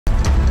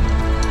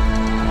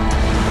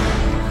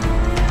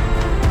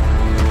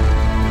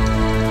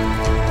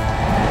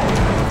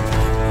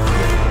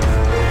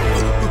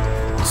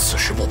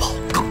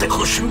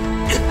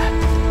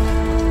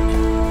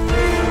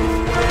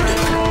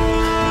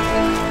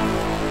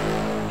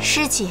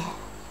师姐，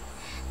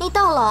你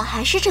到老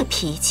还是这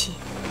脾气，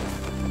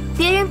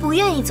别人不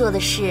愿意做的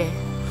事，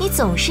你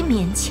总是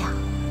勉强，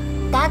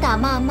打打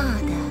骂骂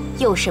的，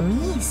有什么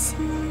意思？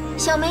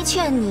小梅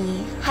劝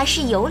你还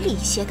是有理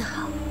些的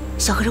好。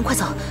小和尚，快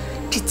走，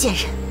这贱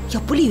人要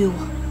不利于我。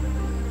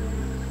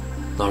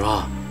姥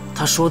姥，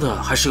她说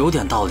的还是有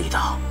点道理的。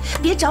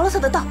别着了她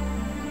的道，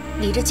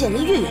离这贱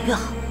人越远越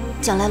好，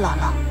将来姥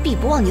姥必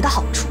不忘你的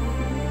好处。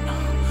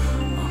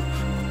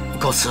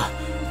告辞。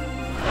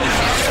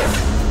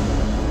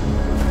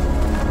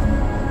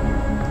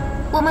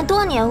我们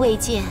多年未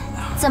见，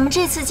怎么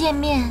这次见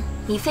面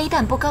你非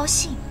但不高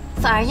兴，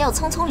反而要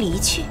匆匆离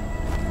去？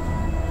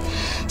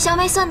小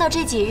梅算到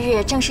这几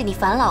日正是你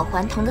返老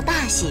还童的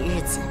大喜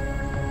日子。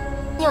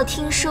你有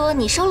听说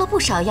你收了不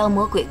少妖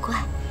魔鬼怪，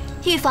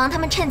预防他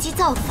们趁机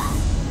造反，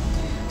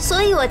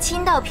所以我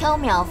亲到缥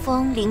缈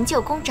峰灵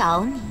鹫宫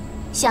找你，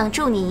想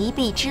助你一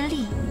臂之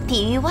力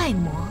抵御外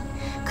魔，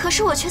可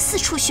是我却四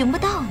处寻不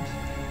到你。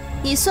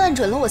你算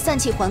准了我散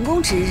气还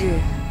宫之日，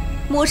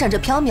摸上这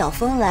缥缈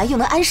峰来，又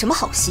能安什么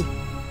好心？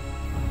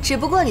只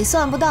不过你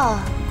算不到，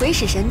鬼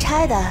使神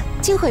差的，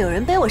竟会有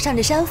人背我上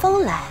这山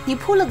峰来，你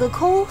扑了个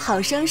空，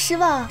好生失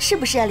望，是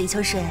不是啊，李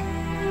秋水？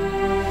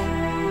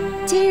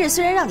今日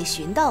虽然让你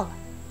寻到了，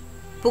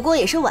不过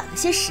也是晚了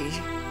些时日，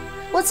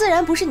我自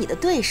然不是你的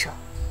对手。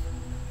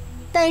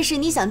但是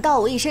你想盗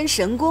我一身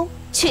神功，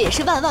却也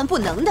是万万不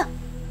能的。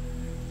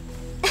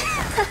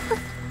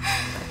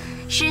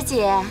师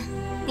姐，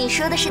你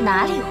说的是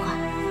哪里话？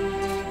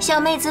小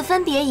妹子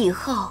分别以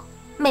后，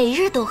每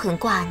日都很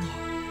挂念。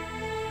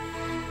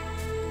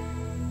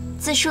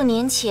自数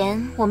年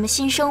前我们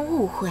心生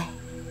误会，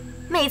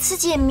每次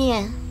见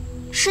面，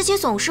师姐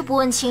总是不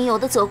问情由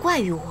的责怪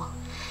于我。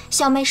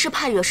小妹是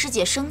怕惹师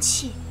姐生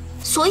气，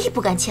所以不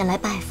敢前来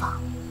拜访。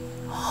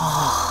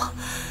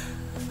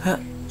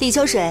李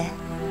秋水，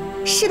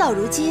事到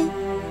如今，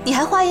你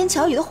还花言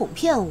巧语的哄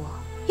骗我，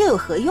又有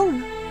何用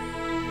呢？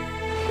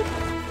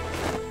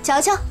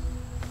瞧瞧，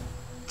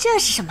这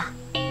是什么？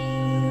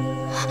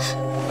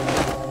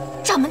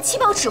掌门七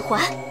宝指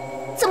环，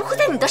怎么会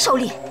在你的手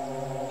里？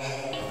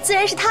自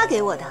然是他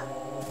给我的，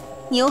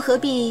你又何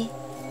必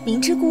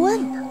明知故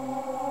问呢？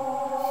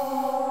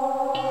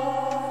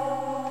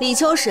李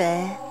秋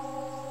水，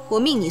我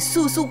命你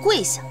速速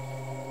跪下，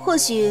或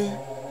许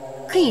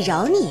可以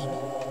饶你一命。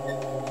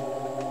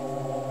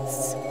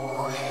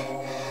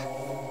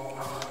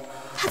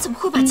他怎么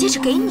会把戒指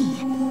给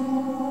你？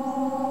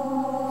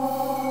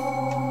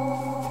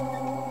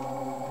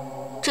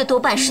这多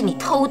半是你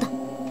偷的，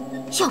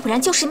要不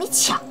然就是你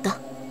抢的。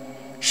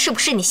是不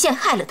是你陷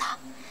害了他，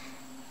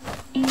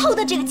偷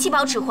的这个七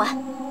宝指环？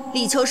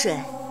李秋水，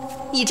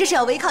你这是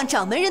要违抗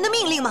掌门人的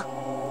命令吗？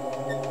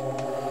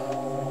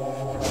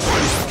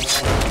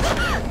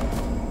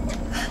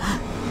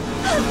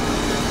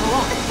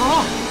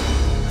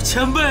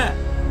前辈，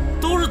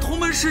都是同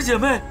门师姐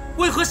妹，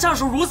为何下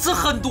手如此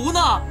狠毒呢？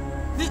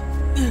你，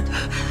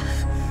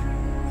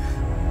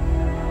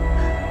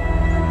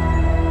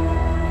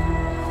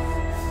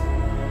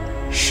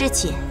师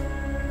姐，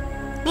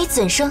你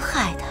怎生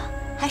害他？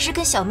还是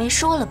跟小妹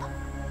说了吧。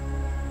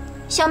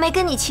小妹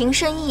跟你情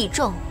深义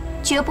重，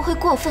绝不会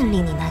过分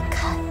令你难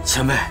堪。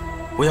前辈，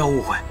不要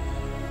误会，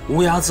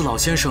无崖子老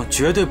先生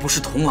绝对不是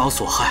童姥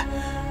所害。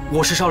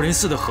我是少林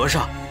寺的和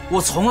尚，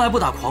我从来不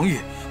打诳语，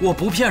我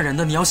不骗人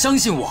的，你要相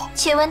信我。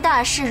且问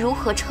大师如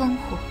何称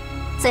呼？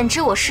怎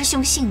知我师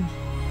兄姓名？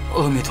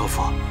阿弥陀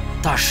佛，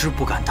大师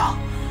不敢当。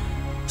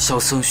小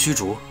僧虚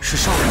竹是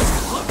少林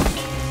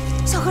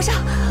寺。小和尚，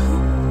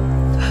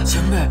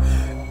前辈，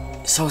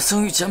小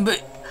僧与前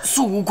辈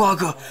素无瓜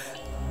葛，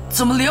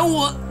怎么连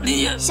我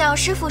你也？小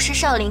师傅是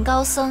少林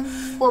高僧，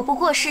我不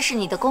过试试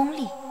你的功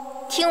力。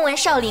听闻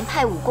少林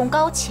派武功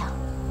高强，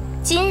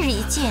今日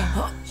一见，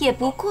也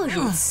不过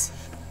如此。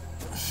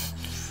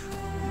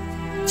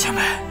前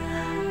辈，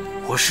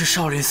我是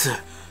少林寺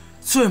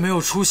最没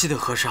有出息的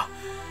和尚，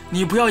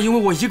你不要因为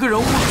我一个人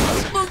误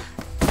了。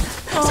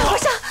小和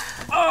尚，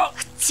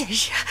贱人，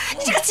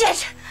你这个贱人！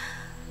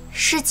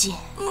师姐，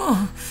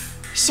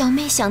小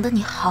妹想得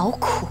你好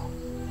苦，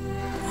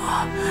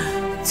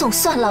总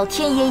算老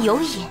天爷有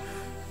眼，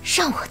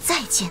让我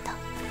再见到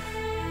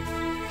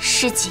你。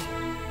师姐，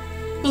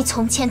你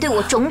从前对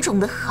我种种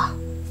的好，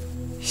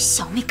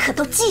小妹可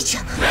都记着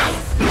呢。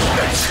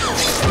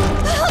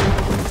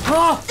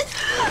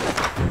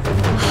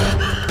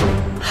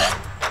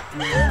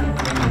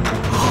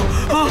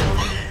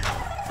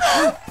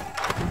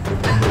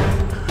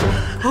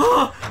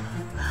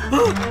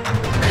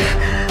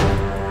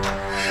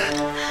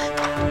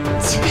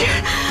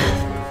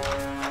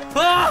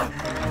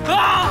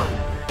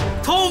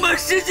同门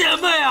师姐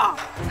妹啊，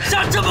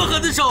下这么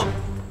狠的手，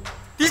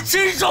你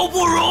禽兽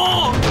不如！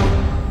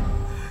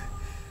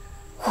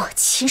我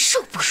禽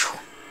兽不如？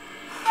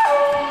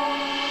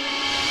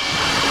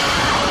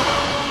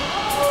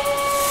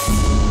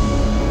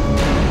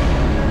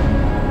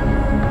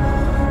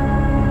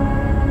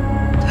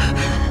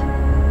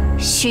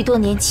许多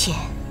年前，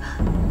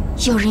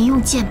有人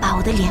用剑把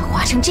我的脸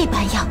划成这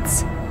般样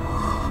子。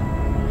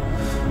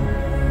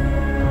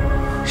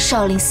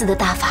少林寺的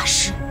大法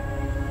师，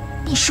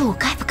你说我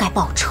该不该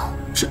报仇？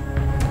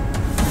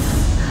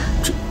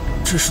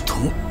这是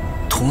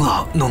童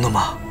老弄的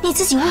吗？你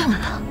自己问问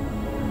他。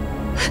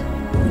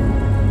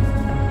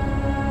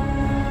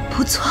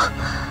不错，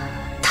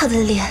他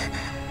的脸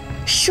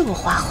是我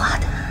画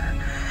的。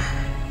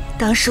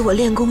当时我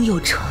练功有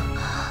成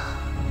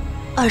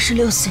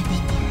，26岁那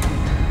年，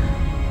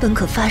本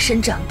可发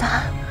身长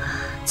大，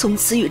从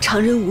此与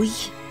常人无异，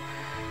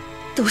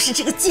都是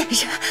这个贱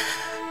人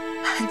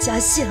安家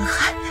陷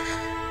害，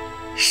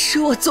使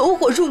我走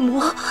火入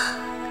魔。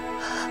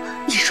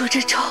你说这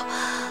仇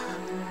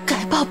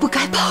该报不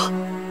该报？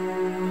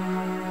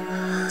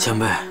前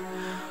辈，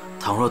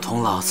倘若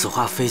童老此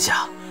话非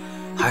假，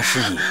还是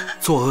你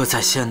作恶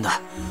在先的，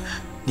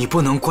你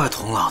不能怪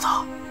童老的。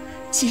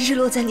今日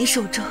落在你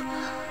手中，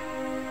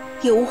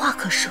也无话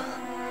可说。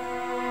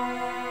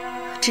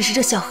只是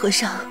这小和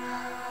尚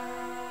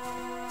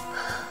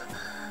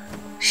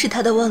是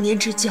他的忘年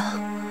之交，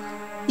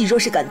你若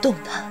是敢动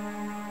他，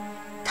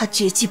他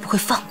绝技不会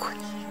放过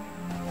你。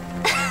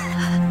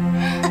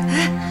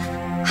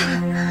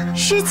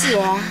师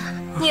姐，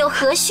你又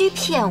何须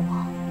骗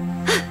我？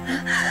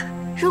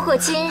如果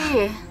今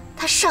日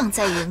他尚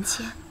在人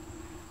间，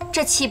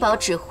这7宝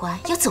指环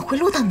又怎会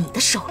落到你的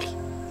手里？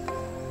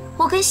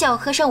我跟小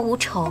和尚无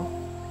仇，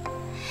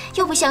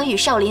又不想与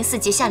少林寺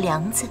结下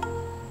梁子，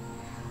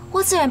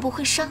我自然不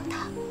会伤他。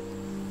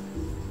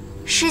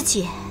师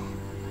姐，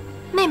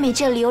妹妹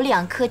这里有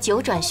2颗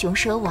9转雄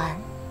蛇丸，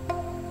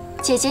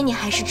姐姐你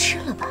还是吃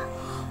了吧，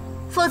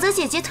否则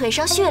姐姐腿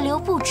上血流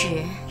不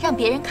止，让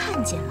别人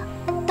看见了，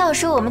到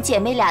时候我们姐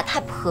妹俩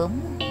太不和睦。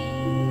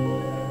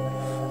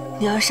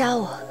你要杀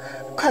我，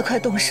快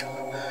动手！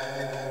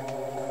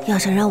要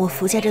想让我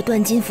服下这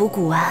断金符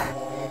古丸，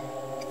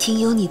听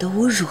有你的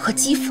侮辱和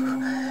讥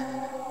讽，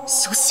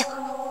休想！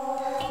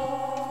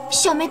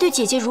小妹对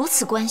姐姐如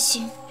此关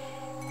心，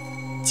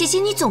姐姐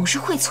你总是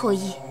会错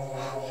意。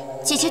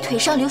姐姐腿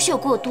上流血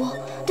过多，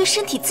对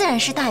身体自然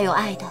是大有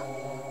碍的。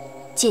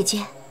姐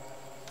姐，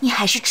你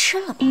还是吃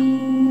了吧。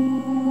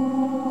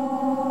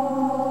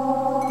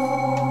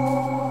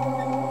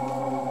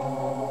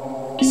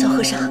小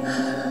和尚，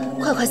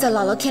快在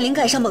姥姥天灵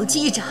盖上猛击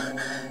一掌，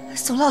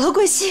送姥姥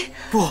归西！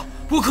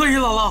不可以，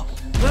姥姥！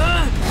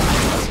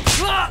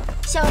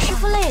小师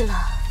傅累了，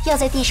要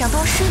在地上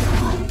多睡一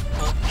会儿。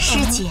师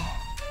姐，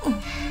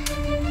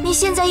你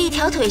现在一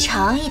条腿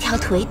长，一条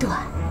腿短，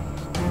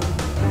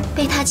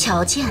被他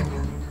瞧见了，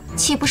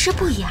岂不是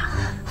不雅？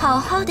好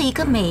好的一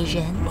个美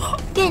人，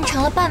变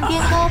成了半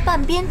边高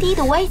半边低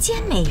的歪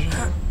肩美人，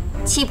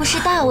岂不是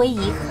大为遗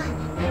憾？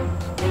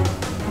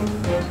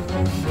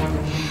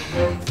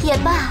也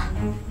罢，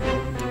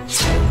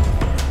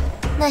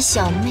那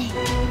小妹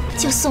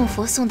就送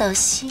佛送到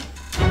西，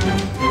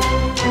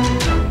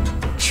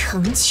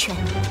成全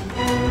你。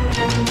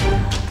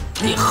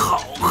你好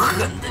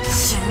狠的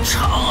心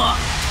肠啊！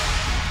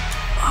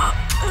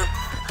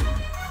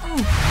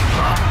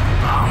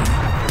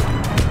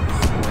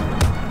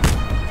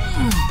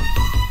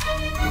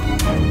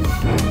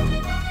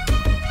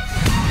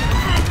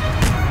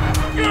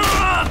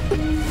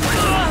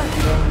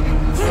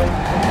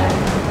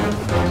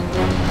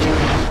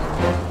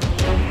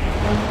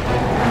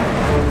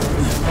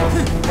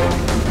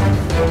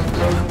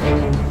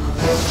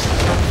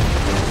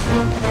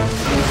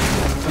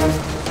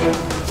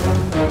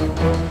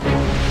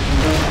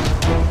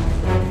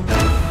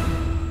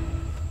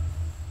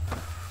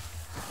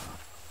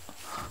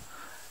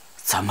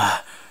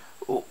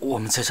我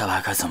们接下来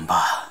该怎么办？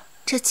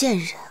这贱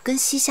人跟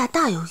西夏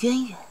大有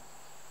渊源，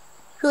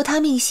若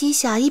他命西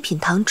夏一品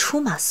堂出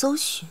马搜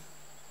寻，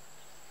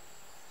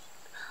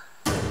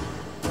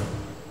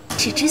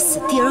置之死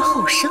地而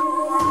后生。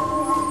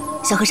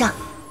小和尚，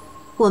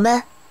我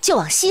们就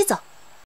往西走。